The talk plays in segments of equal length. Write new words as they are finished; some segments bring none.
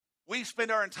We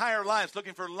spend our entire lives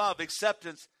looking for love,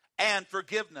 acceptance, and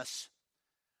forgiveness.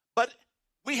 But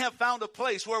we have found a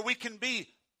place where we can be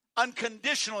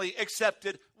unconditionally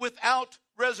accepted without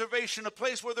reservation, a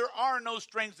place where there are no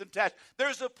strings attached.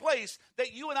 There's a place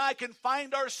that you and I can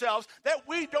find ourselves that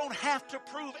we don't have to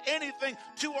prove anything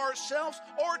to ourselves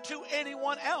or to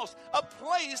anyone else. A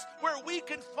place where we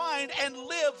can find and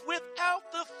live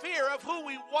without the fear of who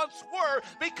we once were,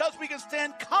 because we can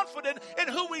stand confident in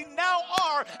who we now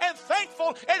are and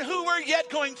thankful in who we're yet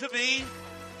going to be.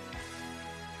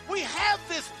 We have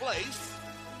this place.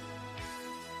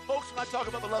 Folks, when I talk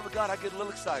about the love of God, I get a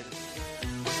little excited.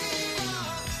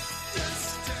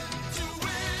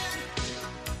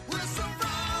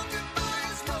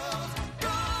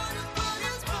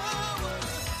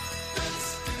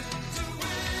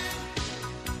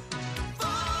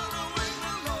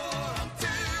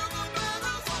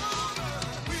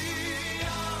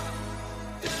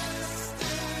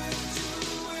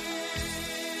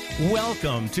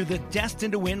 Welcome to the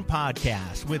Destined to Win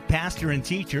podcast with pastor and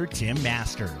teacher Tim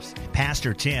Masters.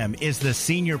 Pastor Tim is the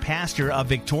senior pastor of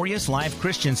Victorious Life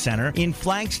Christian Center in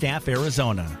Flagstaff,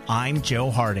 Arizona. I'm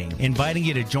Joe Harding, inviting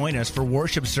you to join us for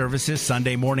worship services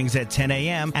Sunday mornings at 10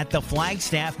 a.m. at the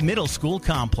Flagstaff Middle School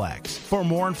Complex. For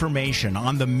more information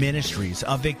on the ministries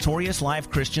of Victorious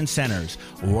Life Christian Centers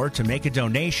or to make a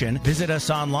donation, visit us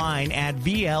online at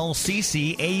vlccaz.org.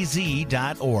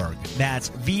 That's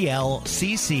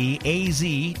vlccaz.org.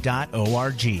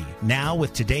 Now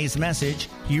with today's message,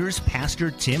 here's Pastor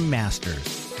Tim Masters.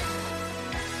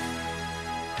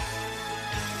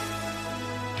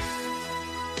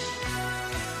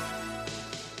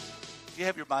 If you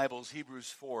have your Bibles, Hebrews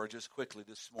 4, just quickly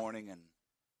this morning. And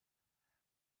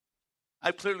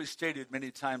I've clearly stated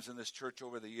many times in this church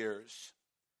over the years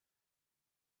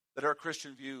that our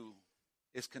Christian view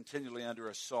is continually under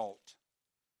assault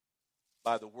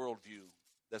by the worldview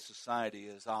that society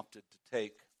has opted to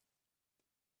take.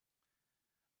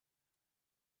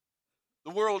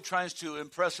 The world tries to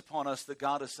impress upon us that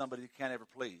God is somebody you can't ever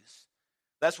please.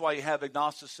 That's why you have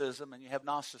agnosticism and you have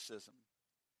Gnosticism.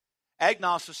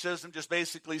 Agnosticism just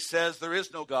basically says there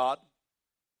is no God.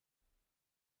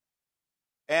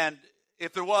 And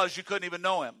if there was, you couldn't even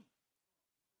know him.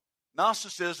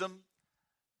 Gnosticism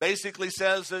basically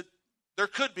says that there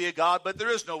could be a God, but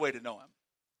there is no way to know him.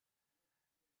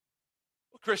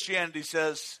 Well, Christianity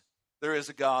says there is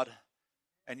a God,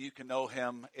 and you can know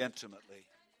him intimately.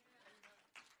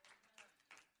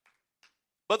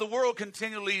 But the world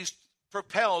continually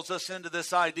propels us into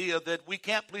this idea that we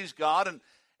can't please God,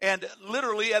 and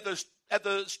literally at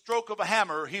the stroke of a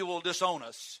hammer, he will disown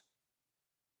us.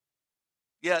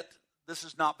 Yet, this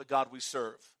is not the God we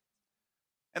serve.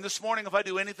 And this morning, if I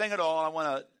do anything at all, I want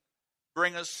to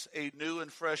bring us a new and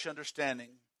fresh understanding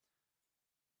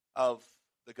of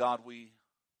the God we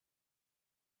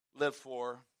live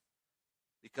for,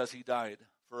 because he died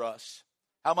for us.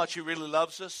 How much he really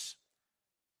loves us.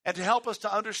 And to help us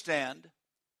to understand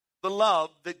the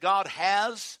love that God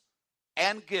has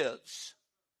and gives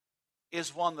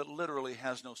is one that literally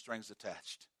has no strings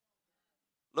attached.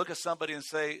 Look at somebody and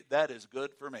say, that is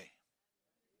good for me.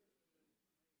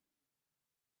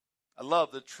 A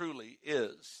love that truly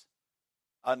is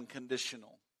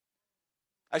unconditional.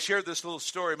 I shared this little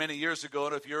story many years ago,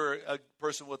 and if you're a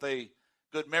person with a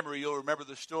good memory, you'll remember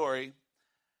the story.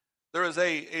 There was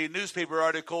a newspaper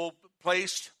article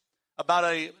placed about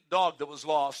a dog that was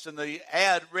lost, and the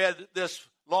ad read this: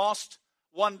 lost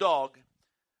one dog.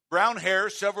 Brown hair,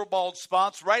 several bald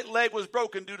spots, right leg was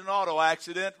broken due to an auto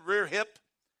accident, rear hip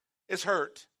is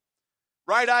hurt.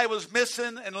 Right eye was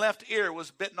missing and left ear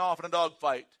was bitten off in a dog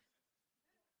fight.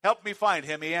 Help me find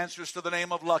him. He answers to the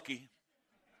name of Lucky.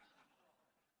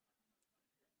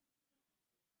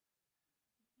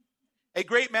 A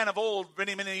great man of old,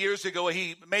 many, many years ago,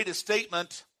 he made a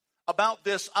statement about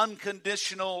this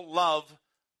unconditional love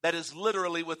that is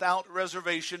literally without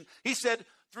reservation. He said,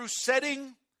 through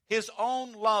setting his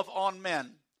own love on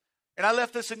men. And I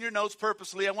left this in your notes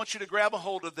purposely. I want you to grab a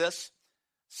hold of this.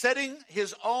 Setting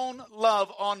his own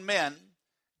love on men,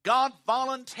 God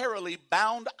voluntarily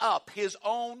bound up his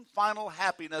own final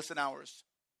happiness in ours.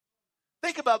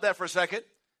 Think about that for a second.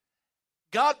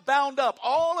 God bound up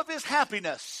all of his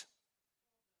happiness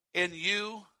in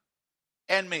you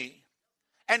and me.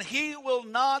 And he will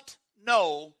not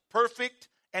know perfect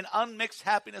and unmixed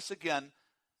happiness again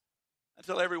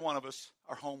until every one of us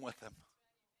are home with him.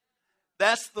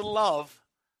 That's the love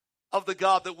of the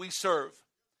God that we serve.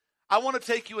 I want to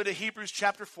take you into Hebrews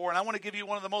chapter 4, and I want to give you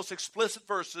one of the most explicit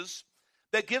verses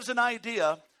that gives an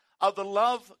idea of the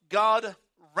love God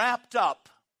wrapped up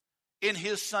in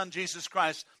his Son, Jesus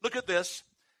Christ. Look at this.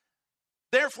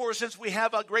 Therefore, since we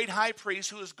have a great high priest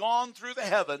who has gone through the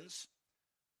heavens,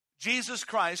 Jesus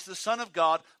Christ, the Son of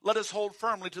God, let us hold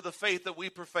firmly to the faith that we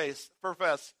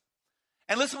profess.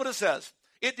 And listen what it says.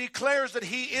 It declares that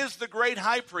he is the great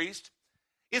high priest.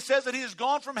 It says that he has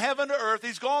gone from heaven to earth.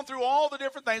 He's gone through all the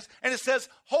different things. And it says,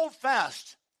 hold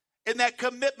fast in that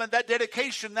commitment, that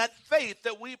dedication, that faith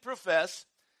that we profess.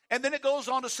 And then it goes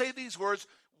on to say these words,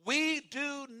 we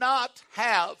do not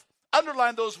have,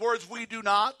 underline those words, we do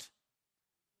not.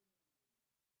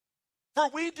 For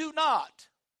we do not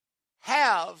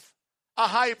have a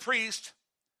high priest,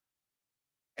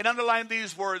 and underline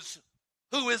these words,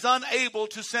 who is unable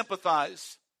to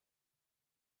sympathize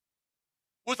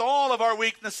with all of our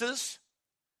weaknesses.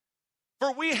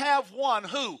 For we have one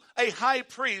who, a high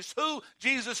priest, who,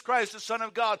 Jesus Christ, the Son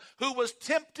of God, who was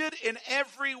tempted in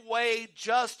every way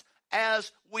just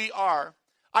as we are.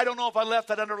 I don't know if I left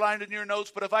that underlined in your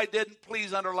notes, but if I didn't,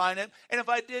 please underline it. And if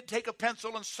I did, take a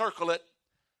pencil and circle it.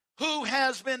 Who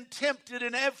has been tempted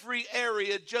in every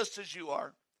area just as you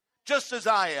are, just as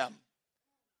I am.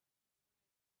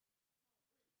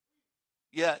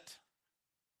 Yet,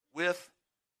 without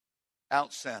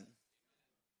sin.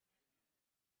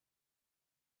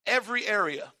 Every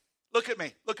area. Look at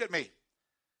me, look at me.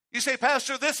 You say,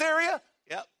 Pastor, this area?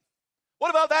 Yep. What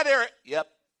about that area? Yep.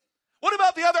 What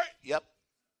about the other? Yep.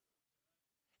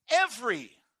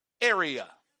 Every area.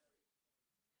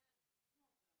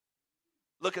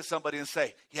 Look at somebody and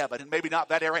say, yeah, but maybe not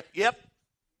that area. Yep.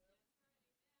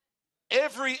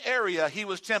 Every area he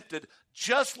was tempted,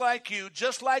 just like you,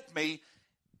 just like me,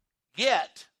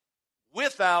 yet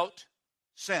without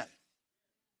sin.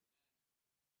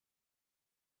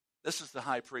 This is the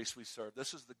high priest we serve.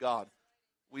 This is the God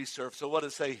we serve. So what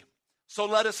does it say? So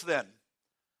let us then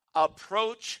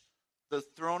approach the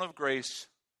throne of grace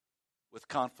with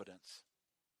confidence.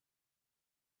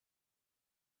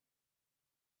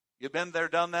 You've been there,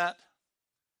 done that?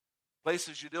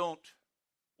 Places you don't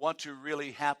want to really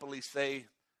happily say,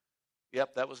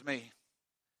 yep, that was me.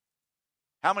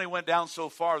 How many went down so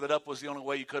far that up was the only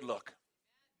way you could look?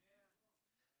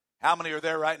 How many are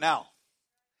there right now?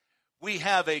 We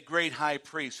have a great high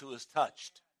priest who is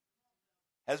touched,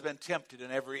 has been tempted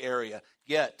in every area,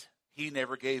 yet he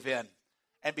never gave in.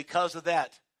 And because of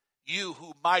that, you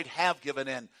who might have given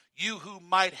in, you who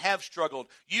might have struggled,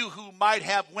 you who might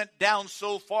have went down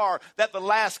so far that the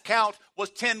last count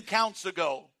was 10 counts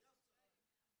ago.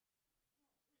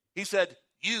 He said,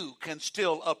 you can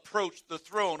still approach the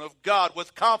throne of God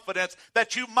with confidence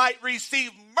that you might receive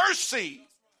mercy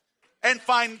and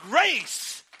find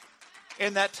grace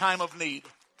in that time of need.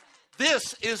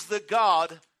 This is the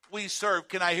God we serve.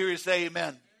 Can I hear you say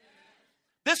amen?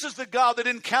 This is the God that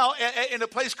in a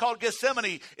place called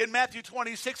Gethsemane, in Matthew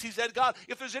 26, he said, God,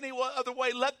 if there's any other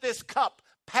way, let this cup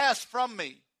pass from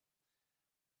me.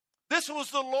 This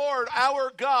was the Lord,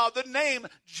 our God, the name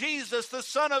Jesus, the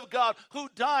Son of God, who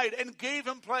died and gave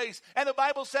him place. And the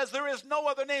Bible says there is no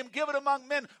other name given among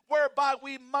men whereby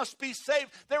we must be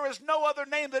saved. There is no other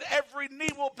name that every knee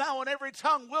will bow and every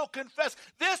tongue will confess.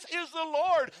 This is the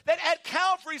Lord that at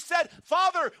Calvary said,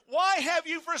 Father, why have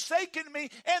you forsaken me?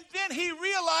 And then he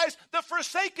realized the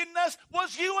forsakenness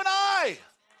was you and I.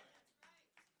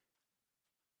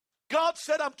 God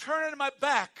said, I'm turning my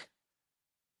back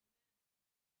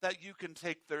that you can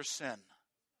take their sin.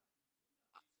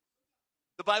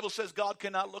 The Bible says God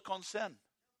cannot look on sin.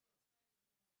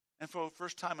 And for the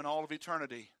first time in all of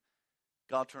eternity,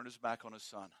 God turned his back on his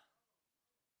son.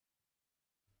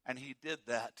 And he did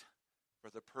that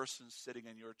for the person sitting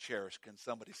in your chairs. Can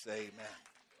somebody say amen?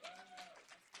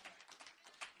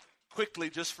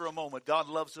 Quickly, just for a moment, God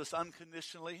loves us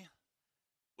unconditionally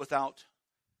without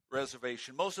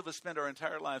reservation. Most of us spend our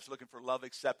entire lives looking for love,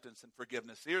 acceptance, and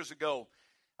forgiveness. Years ago,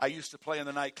 I used to play in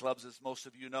the nightclubs, as most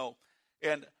of you know,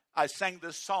 and I sang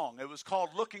this song. It was called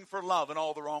Looking for Love in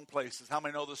All the Wrong Places. How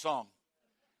many know the song?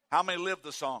 How many live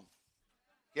the song?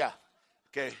 Yeah.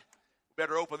 Okay.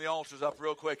 Better open the altars up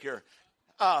real quick here.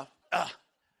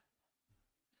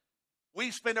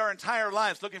 We spend our entire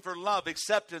lives looking for love,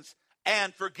 acceptance,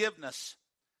 and forgiveness.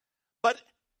 But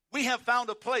we have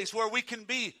found a place where we can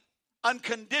be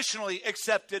unconditionally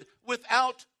accepted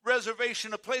without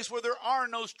reservation, a place where there are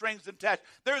no strings attached.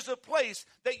 There's a place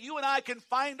that you and I can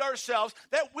find ourselves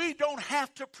that we don't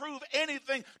have to prove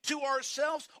anything to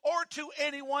ourselves or to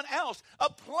anyone else. A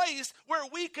place where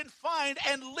we can find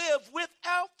and live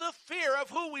without the fear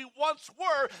of who we once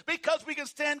were, because we can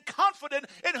stand confident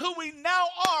in who we now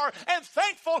are and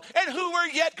thankful in who we're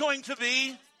yet going to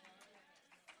be.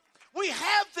 We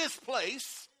have this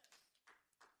place.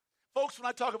 Folks, when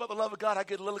I talk about the love of God, I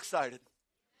get a little excited.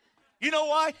 You know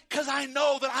why? Because I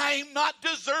know that I am not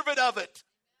deserving of it.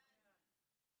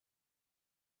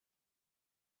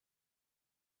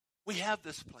 We have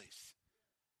this place.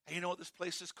 And you know what this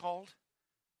place is called?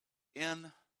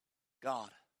 In God.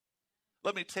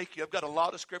 Let me take you. I've got a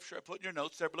lot of scripture I put in your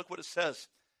notes there, but look what it says.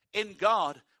 In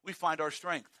God, we find our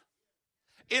strength.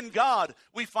 In God,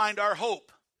 we find our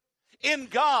hope. In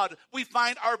God, we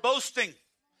find our boasting.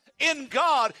 In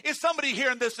God, is somebody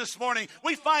hearing this morning?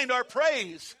 We find our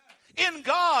praise. In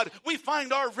God, we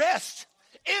find our rest.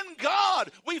 In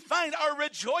God, we find our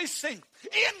rejoicing.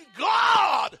 In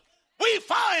God, we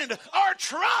find our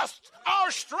trust,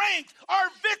 our strength, our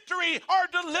victory,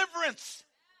 our deliverance.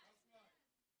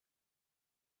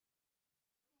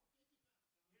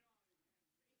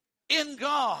 In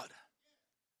God,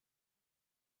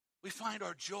 we find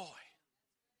our joy.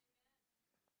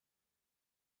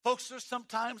 Folks, there's some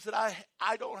times that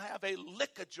I don't have a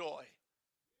lick of joy.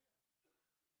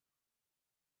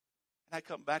 And I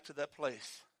come back to that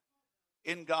place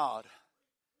in God,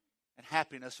 and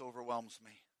happiness overwhelms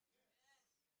me.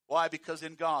 Why? Because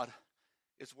in God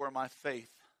is where my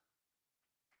faith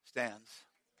stands.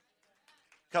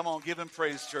 Come on, give him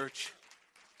praise, church.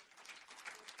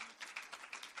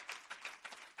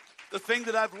 The thing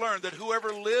that I've learned, that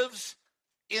whoever lives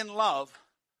in love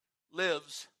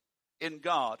lives in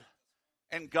God,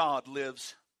 and God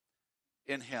lives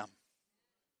in him.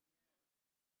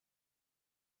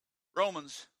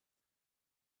 Romans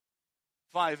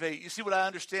 5:8. You see, what I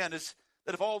understand is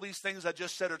that if all these things I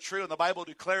just said are true and the Bible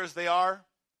declares they are,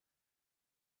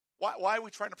 why are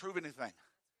we trying to prove anything?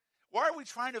 Why are we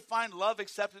trying to find love,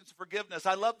 acceptance, and forgiveness?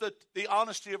 I love the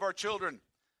honesty of our children.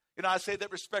 You know, I say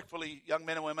that respectfully, young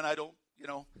men and women. I don't,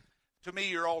 to me,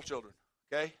 you're all children,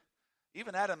 okay?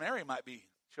 Even Adam and Mary might be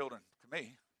children to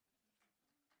me.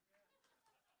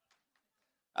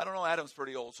 I don't know, Adam's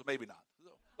pretty old, so maybe not.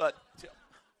 But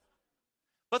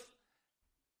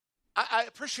I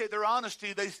appreciate their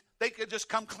honesty. They could just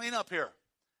come clean up here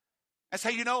and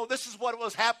say, this is what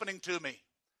was happening to me.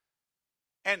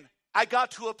 And I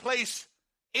got to a place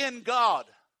in God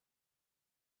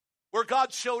where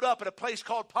God showed up at a place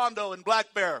called Pondo in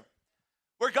Black Bear,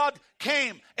 where God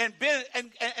came and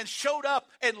showed up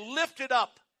and lifted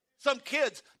up some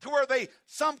kids to where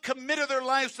some committed their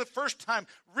lives the first time,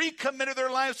 recommitted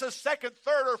their lives the second,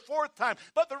 third, or fourth time.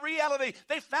 But the reality,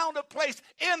 they found a place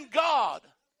in God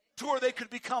to where they could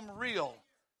become real.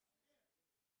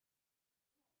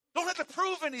 Don't have to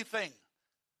prove anything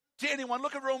to anyone.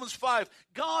 Look at Romans 5.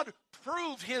 God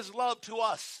proved his love to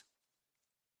us.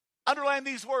 Underline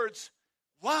these words.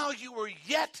 While you were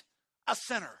yet a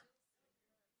sinner.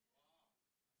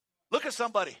 Look at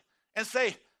somebody and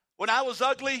say, when I was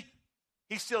ugly,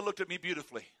 he still looked at me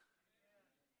beautifully.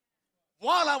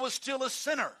 While I was still a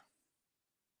sinner,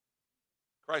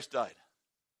 Christ died.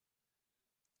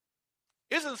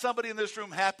 Isn't somebody in this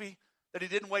room happy that he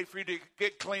didn't wait for you to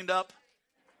get cleaned up?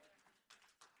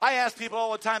 I ask people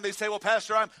all the time, they say, well,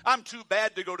 Pastor, I'm too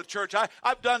bad to go to church.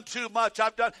 I've done too much.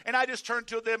 And I just turn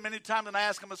to them many times and I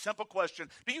ask them a simple question.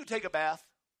 Do you take a bath?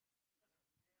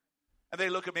 And they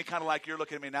look at me kind of like you're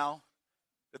looking at me now.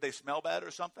 Did they smell bad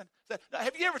or something? I said,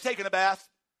 have you ever taken a bath?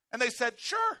 And they said,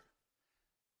 sure.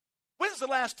 When's the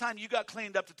last time you got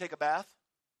cleaned up to take a bath?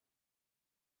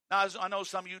 Now, I know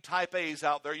some of you type A's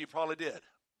out there, you probably did.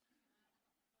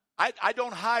 I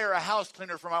don't hire a house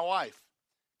cleaner for my wife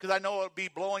because I know it would be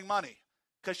blowing money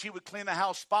because she would clean the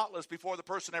house spotless before the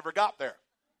person ever got there.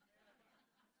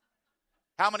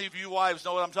 How many of you wives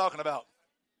know what I'm talking about?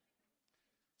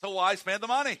 So why spend the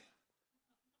money?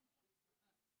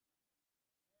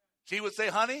 She would say,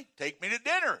 honey, take me to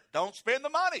dinner. Don't spend the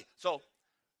money.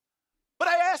 But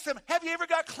I asked them, have you ever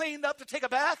got cleaned up to take a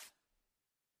bath?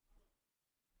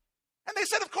 And they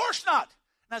said, of course not.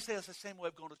 And I say, it's the same way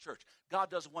of going to church. God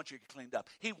doesn't want you to get cleaned up.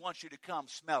 He wants you to come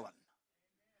smelling.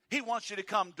 He wants you to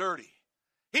come dirty.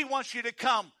 He wants you to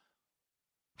come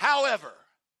however.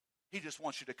 He just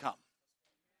wants you to come.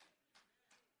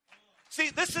 See,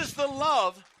 this is the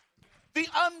love, the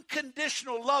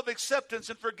unconditional love, acceptance,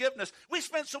 and forgiveness. We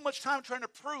spend so much time trying to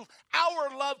prove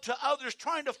our love to others,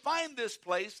 trying to find this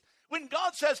place, when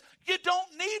God says, you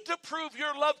don't need to prove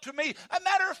your love to me. A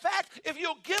matter of fact, if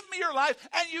you'll give me your life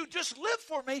and you just live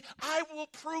for me, I will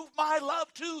prove my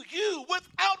love to you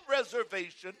without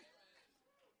reservation.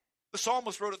 The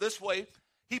psalmist wrote it this way.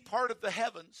 He parted the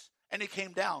heavens and he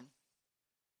came down.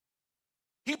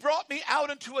 He brought me out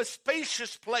into a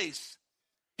spacious place.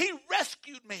 He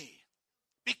rescued me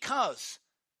because,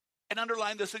 and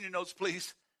underline this in your notes,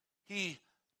 please, he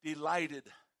delighted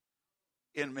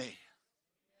in me.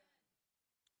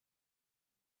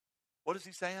 What is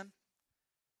he saying?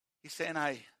 He's saying,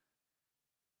 I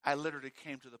I literally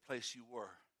came to the place you were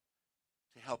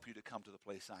to help you to come to the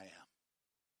place I am.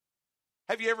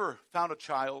 Have you ever found a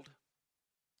child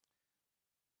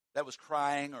that was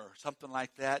crying or something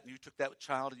like that, and you took that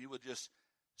child and you would just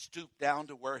stoop down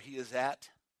to where he is at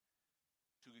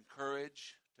to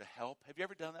encourage, to help? Have you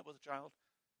ever done that with a child?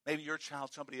 Maybe your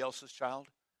child, somebody else's child.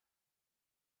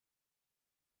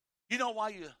 You know why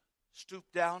you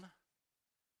stooped down?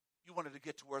 You wanted to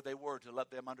get to where they were to let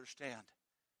them understand,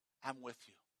 I'm with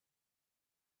you.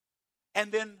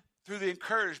 And then through the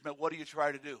encouragement, what do you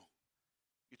try to do?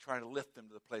 You try to lift them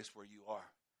to the place where you are.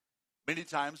 Many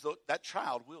times that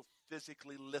child will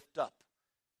physically lift up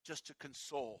just to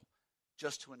console,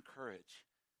 just to encourage,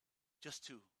 just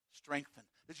to strengthen.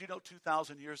 Did you know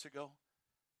 2,000 years ago,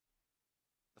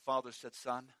 the Father said,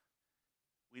 son,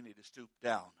 we need to stoop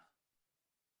down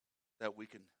that we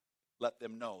can let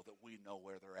them know that we know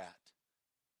where they're at.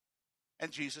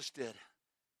 And Jesus did.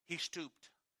 He stooped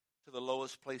to the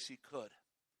lowest place he could.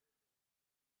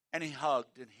 And he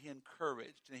hugged and he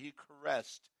encouraged and he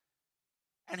caressed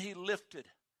and he lifted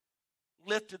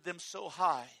them so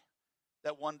high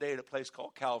that one day at a place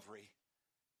called Calvary,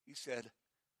 he said,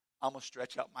 I'm going to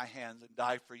stretch out my hands and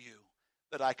die for you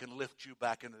that I can lift you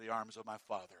back into the arms of my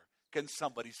Father. Can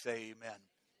somebody say amen?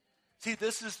 See,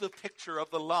 this is the picture of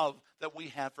the love that we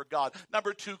have for God.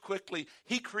 Number 2, quickly,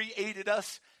 he created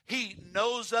us, he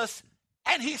knows us,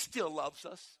 and he still loves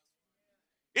us.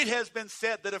 It has been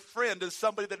said that a friend is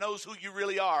somebody that knows who you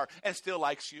really are and still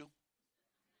likes you.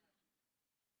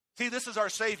 See, this is our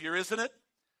Savior, isn't it?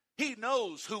 He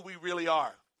knows who we really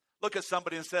are. Look at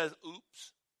somebody and says,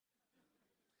 oops.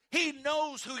 He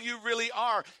knows who you really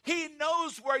are. He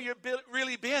knows where you've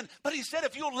really been. But he said,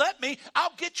 if you'll let me,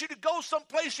 I'll get you to go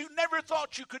someplace you never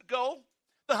thought you could go.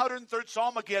 The 103rd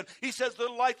Psalm again, he says, the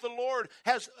Lord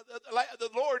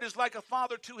is like a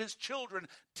father to his children,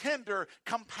 tender,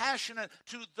 compassionate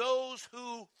to those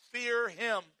who fear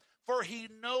him, for he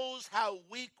knows how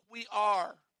weak we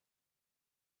are.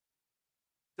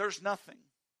 There's nothing.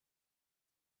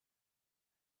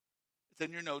 It's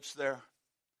in your notes there.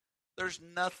 There's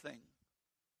nothing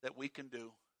that we can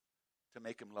do to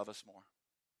make him love us more.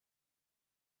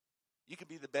 You can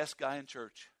be the best guy in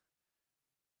church,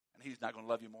 and he's not going to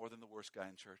love you more than the worst guy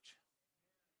in church.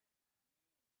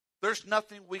 There's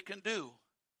nothing we can do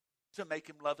to make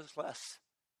him love us less.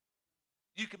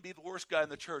 You can be the worst guy in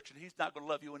the church, and he's not going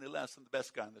to love you any less than the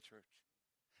best guy in the church.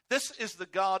 This is the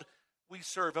God we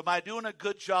serve. Am I doing a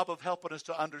good job of helping us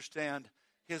to understand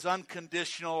his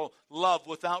unconditional love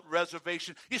without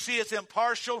reservation? You see, it's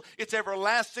impartial, it's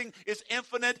everlasting, it's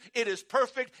infinite, it is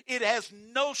perfect, it has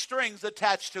no strings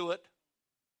attached to it.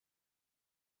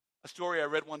 A story I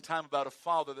read one time about a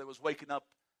father that was woken up,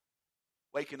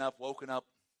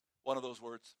 one of those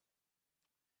words,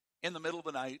 in the middle of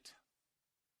the night.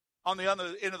 On the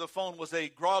other end of the phone was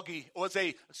a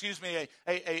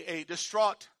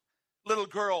distraught little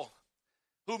girl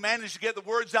who managed to get the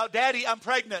words out, Daddy, I'm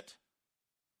pregnant.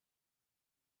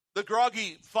 The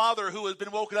groggy father who had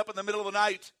been woken up in the middle of the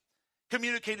night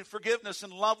communicated forgiveness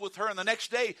and love with her. And the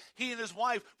next day, he and his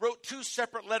wife wrote 2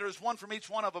 separate letters, one from each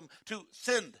one of them, to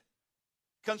send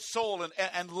console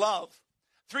and love.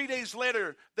 3 days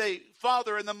later, the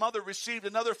father and the mother received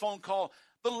another phone call.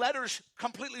 The letters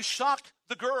completely shocked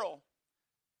the girl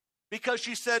because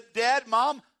she said, Dad,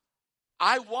 Mom,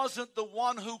 I wasn't the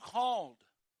one who called.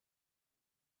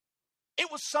 It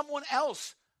was someone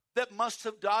else that must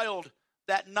have dialed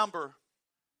that number.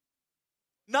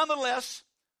 Nonetheless,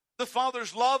 the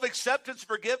father's love, acceptance,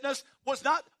 forgiveness was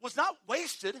not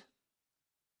wasted.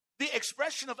 The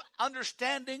expression of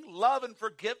understanding, love, and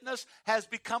forgiveness has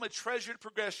become a treasured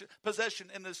possession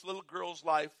in this little girl's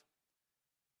life.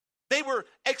 They were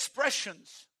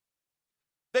expressions.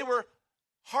 They were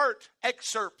heart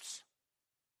excerpts.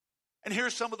 And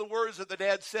here's some of the words that the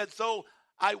dad said. So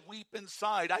I weep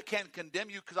inside. I can't condemn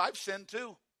you because I've sinned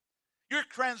too. Your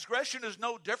transgression is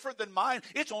no different than mine.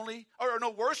 Or no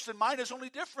worse than mine. It's only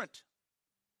different.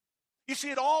 You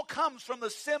see, it all comes from the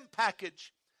sin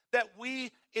package that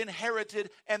we inherited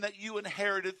and that you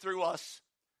inherited through us.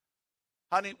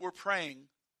 Honey, we're praying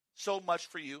so much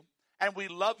for you. And we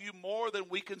love you more than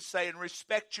we can say and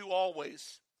respect you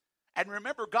always. And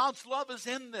remember, God's love is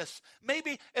in this.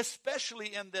 Maybe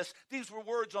especially in this. These were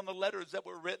words on the letters that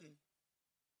were written.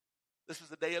 This is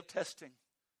the day of testing.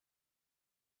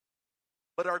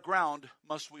 But our ground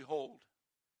must we hold.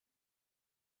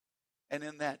 And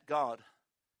in that, God,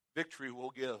 victory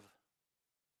will give.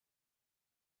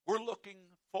 We're looking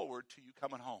forward to you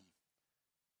coming home.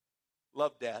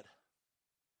 Love, Dad.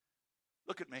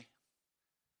 Look at me.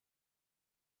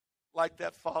 Like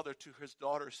that father to his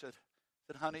daughter said,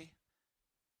 honey,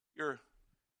 Your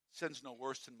sin's no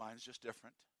worse than mine, it's just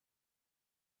different.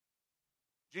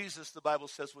 Jesus, the Bible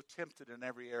says, was tempted in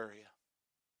every area,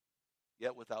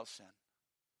 yet without sin.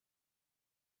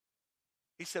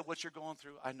 He said, what you're going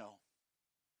through, I know.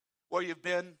 Where you've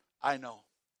been, I know.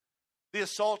 The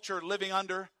assault you're living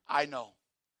under, I know.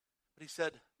 But he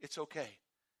said, it's okay.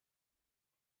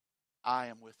 I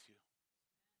am with you.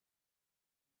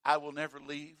 I will never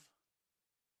leave.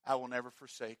 I will never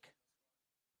forsake.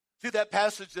 See that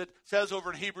passage that says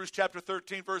over in Hebrews chapter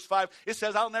 13, verse 5, it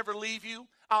says, I'll never leave you.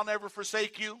 I'll never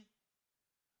forsake you.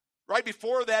 Right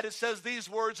before that, it says these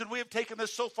words, and we have taken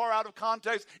this so far out of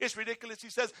context, it's ridiculous. He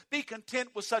says, be content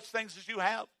with such things as you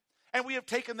have. And we have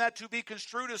taken that to be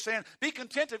construed as saying, be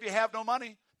content if you have no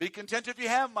money. Be content if you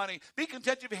have money. Be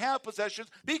content if you have possessions.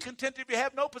 Be content if you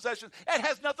have no possessions. It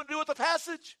has nothing to do with the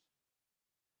passage.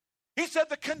 He said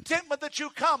the contentment that you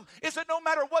come is that no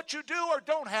matter what you do or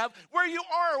don't have, where you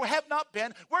are or have not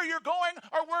been, where you're going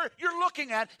or where you're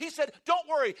looking at, he said, don't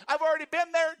worry, I've already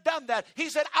been there, done that. He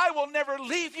said, I will never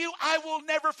leave you. I will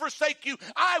never forsake you.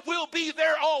 I will be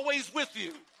there always with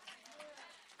you.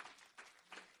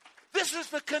 This is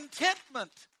the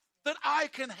contentment that I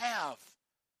can have.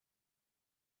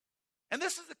 And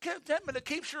this is the contentment that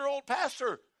keeps your old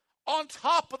pastor on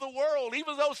top of the world,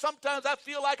 even though sometimes I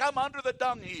feel like I'm under the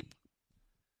dung heap.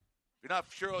 If you're not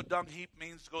sure what a dung heap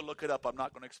means, go look it up. I'm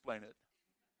not going to explain it.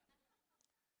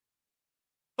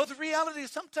 But the reality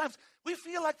is sometimes we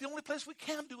feel like the only place we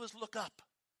can do is look up.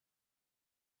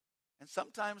 And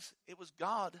sometimes it was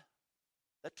God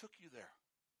that took you there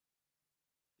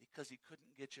because he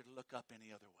couldn't get you to look up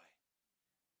any other way.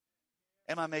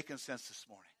 Am I making sense this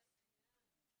morning?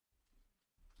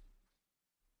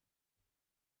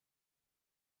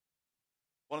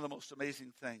 One of the most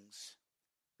amazing things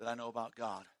that I know about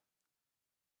God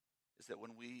is that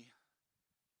when we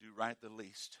do right the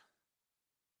least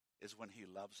is when he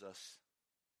loves us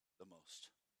the most.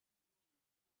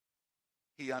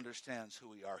 He understands who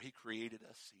we are. He created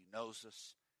us. He knows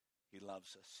us. He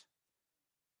loves us.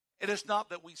 It is not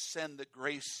that we sin that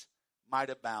grace might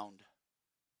abound,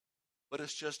 but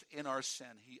it's just in our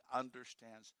sin. He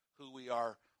understands who we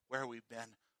are, where we've been,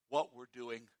 what we're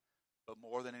doing, but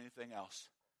more than anything else,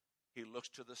 he looks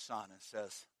to the Son and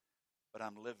says, but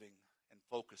I'm living and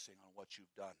focusing on what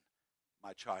you've done,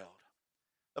 my child.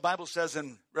 The Bible says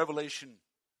in Revelation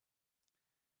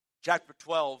chapter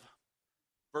 12,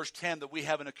 verse 10, that we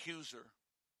have an accuser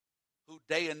who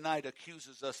day and night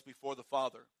accuses us before the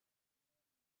Father.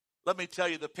 Let me tell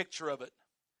you the picture of it.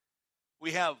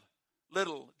 We have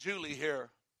little Julie here,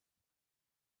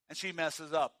 and she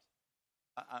messes up.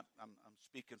 I'm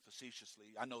speaking facetiously.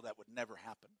 I know that would never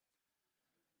happen.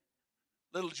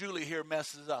 Little Julie here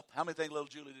messes up. How many think little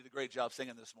Julie did a great job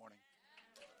singing this morning?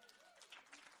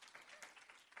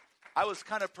 I was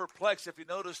kind of perplexed if you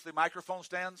notice the microphone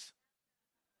stands.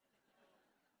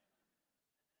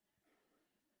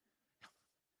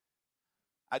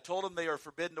 I told them they are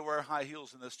forbidden to wear high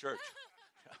heels in this church.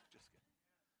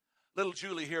 Little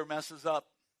Julie here messes up.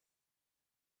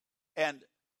 And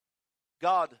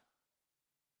God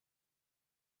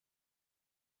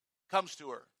comes to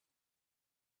her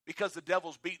because the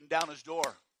devil's beating down his door.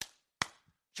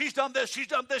 She's done this, she's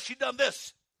done this, she's done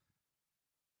this.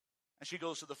 And she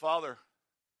goes to the Father and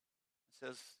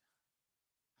says,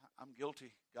 I'm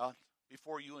guilty, God,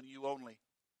 before you and you only.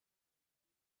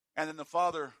 And then the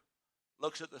Father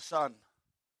looks at the Son,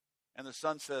 and the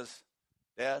Son says,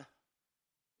 Dad,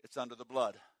 it's under the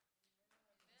blood.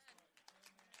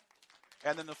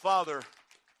 And then the Father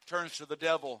turns to the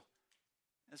devil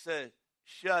and says,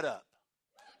 shut up.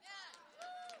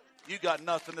 You got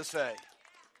nothing to say.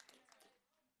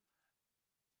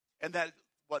 And that's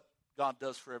what God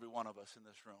does for every one of us in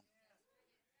this room.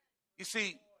 You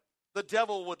see, the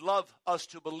devil would love us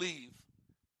to believe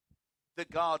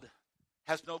that God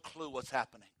has no clue what's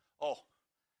happening. Oh,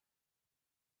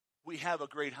 we have a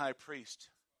great high priest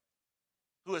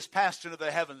who has passed into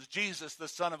the heavens, Jesus, the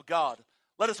Son of God.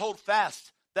 Let us hold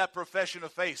fast that profession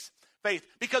of faith,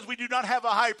 because we do not have a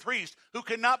high priest who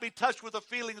cannot be touched with the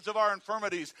feelings of our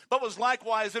infirmities, but was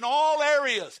likewise in all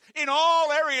areas,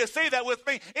 say that with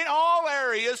me, in all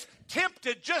areas,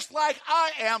 tempted just like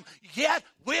I am, yet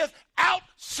without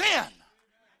sin.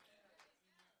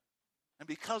 And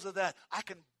because of that, I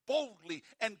can boldly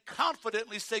and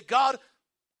confidently say, God,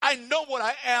 I know what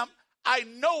I am, I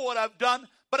know what I've done,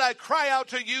 but I cry out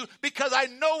to you because I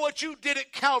know what you did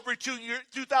at Calvary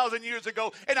 2,000 years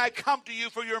ago, and I come to you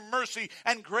for your mercy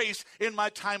and grace in my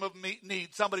time of need.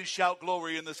 Somebody shout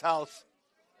glory in this house.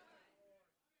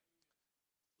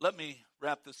 Let me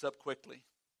wrap this up quickly.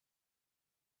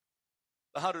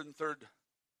 The 103rd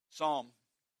Psalm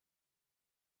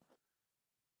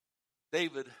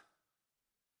David,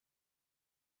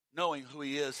 knowing who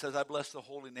he is, says, I bless the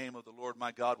holy name of the Lord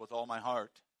my God with all my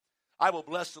heart. I will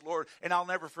bless the Lord, and I'll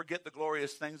never forget the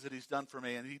glorious things that he's done for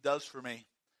me, and he does for me.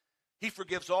 He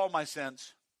forgives all my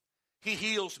sins. He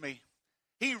heals me.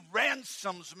 He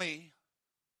ransoms me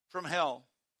from hell.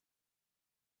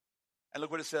 And look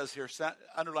what it says here.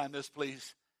 Underline this,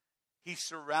 please. He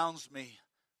surrounds me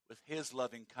with his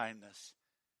loving kindness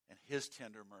and his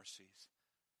tender mercies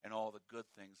and all the good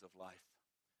things of life.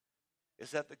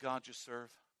 Is that the God you serve?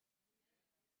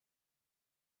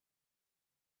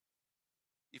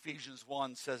 Ephesians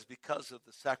 1 says, because of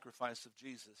the sacrifice of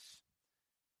Jesus.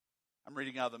 I'm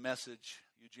reading out of the Message,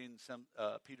 Eugene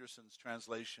Peterson's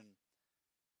translation.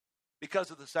 Because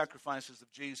of the sacrifices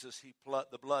of Jesus,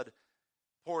 the blood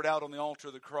poured out on the altar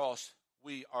of the cross,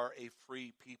 we are a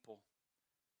free people.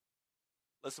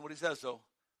 Listen what he says, though.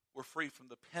 We're free from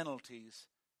the penalties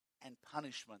and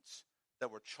punishments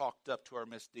that were chalked up to our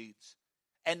misdeeds.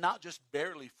 And not just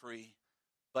barely free,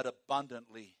 but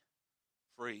abundantly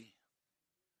free.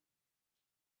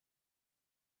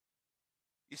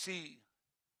 You see,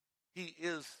 he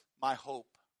is my hope,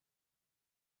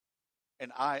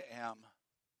 and I am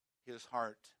his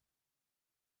heart.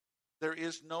 There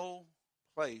is no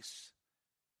place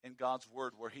in God's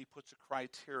word where he puts a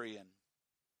criterion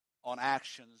on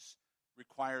actions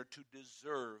required to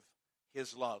deserve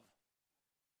his love.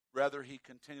 Rather, he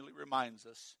continually reminds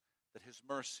us that his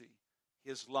mercy,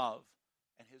 his love,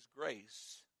 and his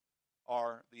grace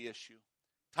are the issue.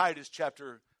 Titus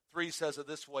chapter 3 says it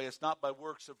this way, it's not by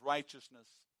works of righteousness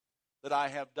that I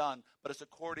have done, but it's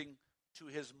according to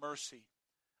his mercy.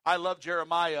 I love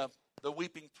Jeremiah, the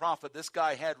weeping prophet. This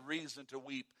guy had reason to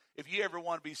weep. If you ever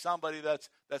want to be somebody that's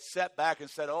sat back and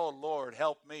said, oh, Lord,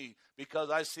 help me, because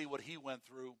I see what he went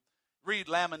through. Read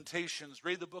Lamentations.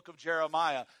 Read the book of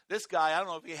Jeremiah. This guy, I don't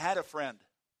know if he had a friend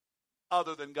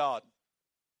other than God.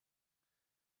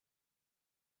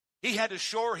 He had to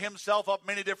shore himself up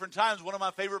many different times. One of my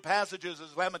favorite passages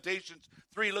is Lamentations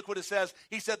 3. Look what it says.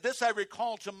 He said, this I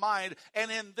recall to mind,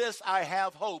 and in this I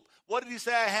have hope. What did he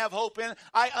say I have hope in?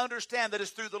 I understand that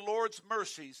it's through the Lord's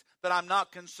mercies that I'm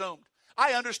not consumed.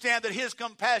 I understand that his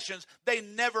compassions, they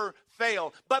never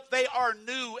fail, but they are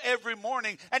new every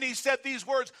morning. And he said these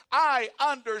words, I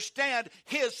understand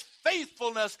his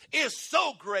faithfulness is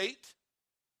so great.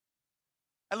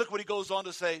 And look what he goes on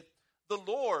to say, the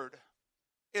Lord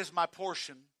is my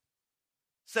portion,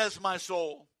 says my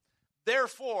soul.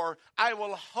 Therefore, I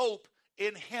will hope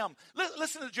in him.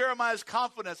 Listen to Jeremiah's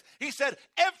confidence. He said,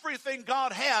 everything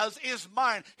God has is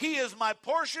mine. He is my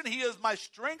portion. He is my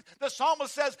strength. The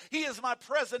psalmist says, he is my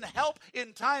present help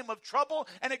in time of trouble.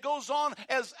 And it goes on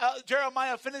as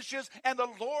Jeremiah finishes, and the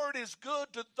Lord is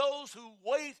good to those who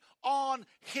wait on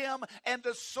him and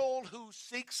the soul who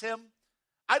seeks him.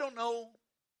 I don't know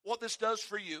what this does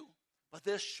for you, but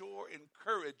this sure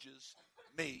encourages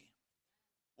me.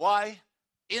 Why?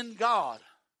 In God,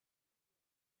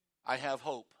 I have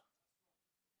hope.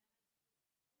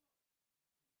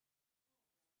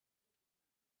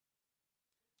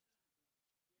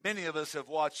 Many of us have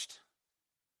watched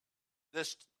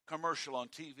this commercial on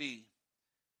TV.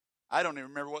 I don't even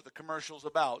remember what the commercial's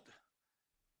about.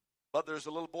 But there's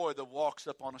a little boy that walks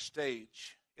up on a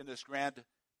stage in this grand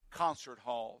concert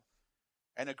hall,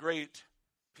 and a great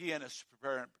pianist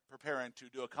preparing to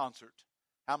do a concert.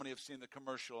 How many have seen the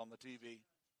commercial on the TV?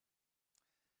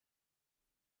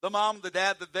 The mom, the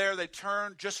dad, they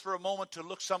turn just for a moment to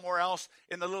look somewhere else,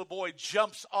 and the little boy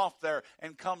jumps off there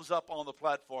and comes up on the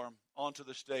platform, onto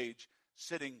the stage,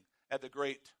 sitting at the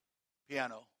great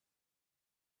piano.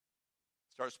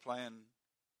 Starts playing.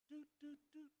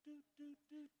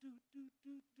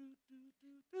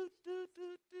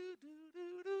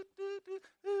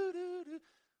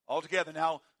 All together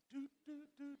now.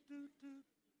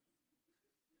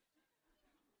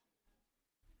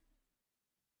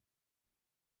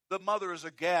 The mother is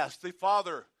aghast. The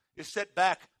father is set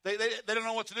back. They don't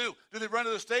know what to do. Do they run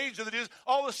to the stage? Do they do this?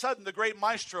 All of a sudden, the great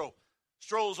maestro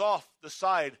strolls off the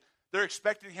side. They're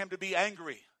expecting him to be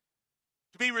angry,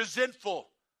 to be resentful.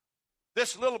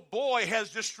 This little boy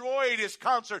has destroyed his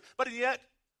concert. But yet,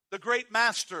 the great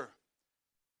master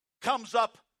comes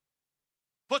up,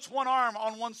 puts one arm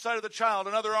on one side of the child,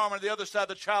 another arm on the other side of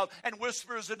the child, and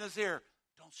whispers in his ear,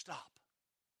 don't stop.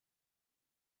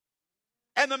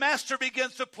 And the master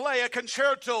begins to play a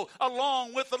concerto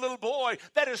along with the little boy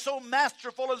that is so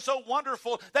masterful and so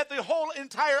wonderful that the whole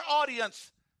entire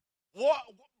audience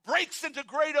breaks into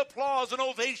great applause and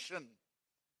ovation.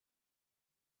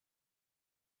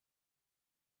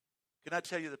 Can I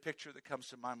tell you the picture that comes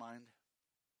to my mind?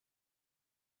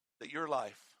 That your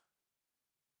life,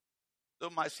 though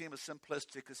it might seem as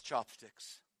simplistic as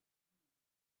chopsticks,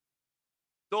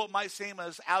 though it might seem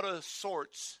as out of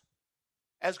sorts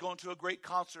as going to a great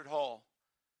concert hall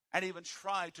and even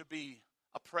try to be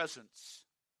a presence,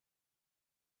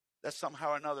 that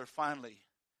somehow or another, finally,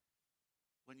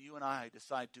 when you and I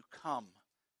decide to come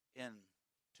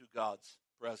into God's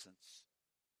presence,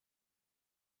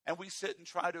 and we sit and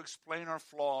try to explain our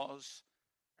flaws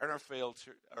and our frailties,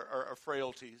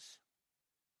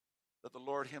 that the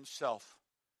Lord himself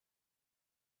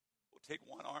will take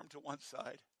one arm to one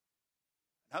side,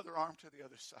 another arm to the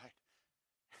other side,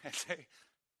 and say,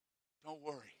 don't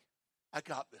worry, I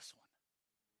got this one.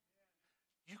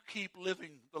 You keep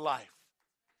living the life,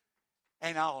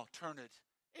 and I'll turn it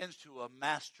into a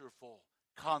masterful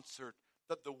concert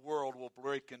that the world will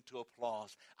break into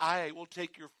applause. I will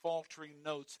take your faltering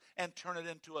notes and turn it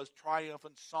into a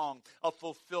triumphant song of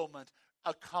fulfillment,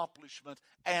 accomplishment,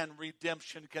 and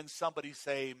redemption. Can somebody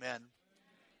say amen?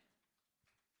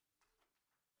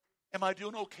 Am I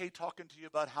doing okay talking to you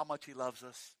about how much he loves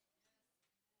us?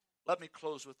 Let me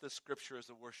close with this scripture as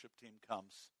the worship team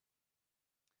comes.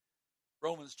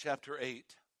 Romans chapter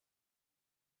 8.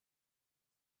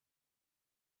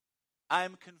 I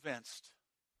am convinced.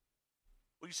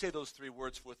 Will you say those three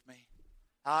words with me?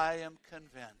 I am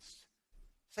convinced.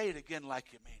 Say it again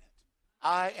like you mean it.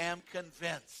 I am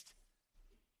convinced.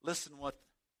 Listen what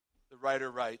the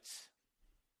writer writes.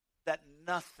 That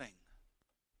nothing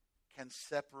can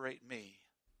separate me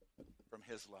from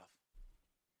his love.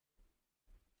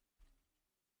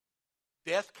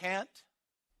 Death can't.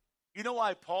 You know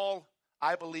why Paul,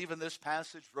 I believe in this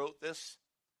passage, wrote this?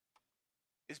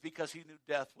 Is because he knew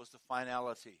death was the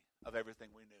finality of everything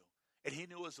we knew. And he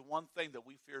knew it was the one thing that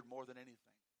we feared more than anything.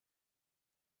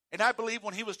 And I believe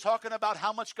when he was talking about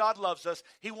how much God loves us,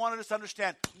 he wanted us to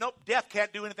understand, nope, death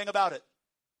can't do anything about it.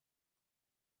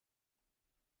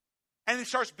 And he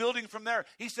starts building from there.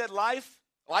 He said life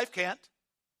can't.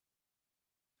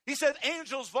 He said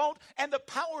angels won't, and the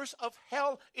powers of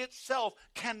hell itself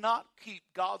cannot keep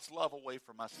God's love away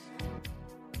from us.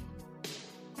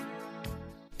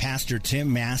 Pastor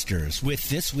Tim Masters with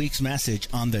this week's message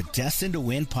on the Destined to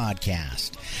Win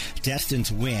podcast. Destined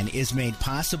to Win is made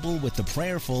possible with the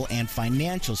prayerful and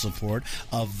financial support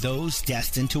of those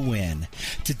destined to win.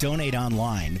 To donate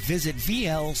online, visit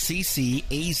vlccaz.org.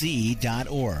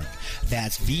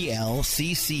 That's vlccaz.org.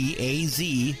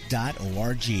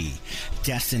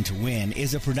 Destined to Win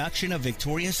is a production of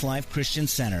Victorious Life Christian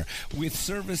Center with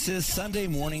services Sunday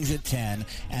mornings at 10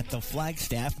 at the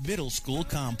Flagstaff Middle School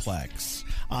Complex.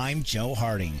 I'm Joe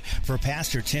Harding. For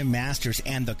Pastor Tim Masters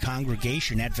and the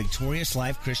congregation at Victorious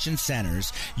Life Christian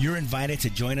Centers, you're invited to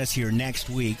join us here next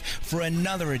week for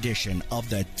another edition of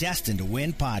the Destined to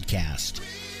Win podcast.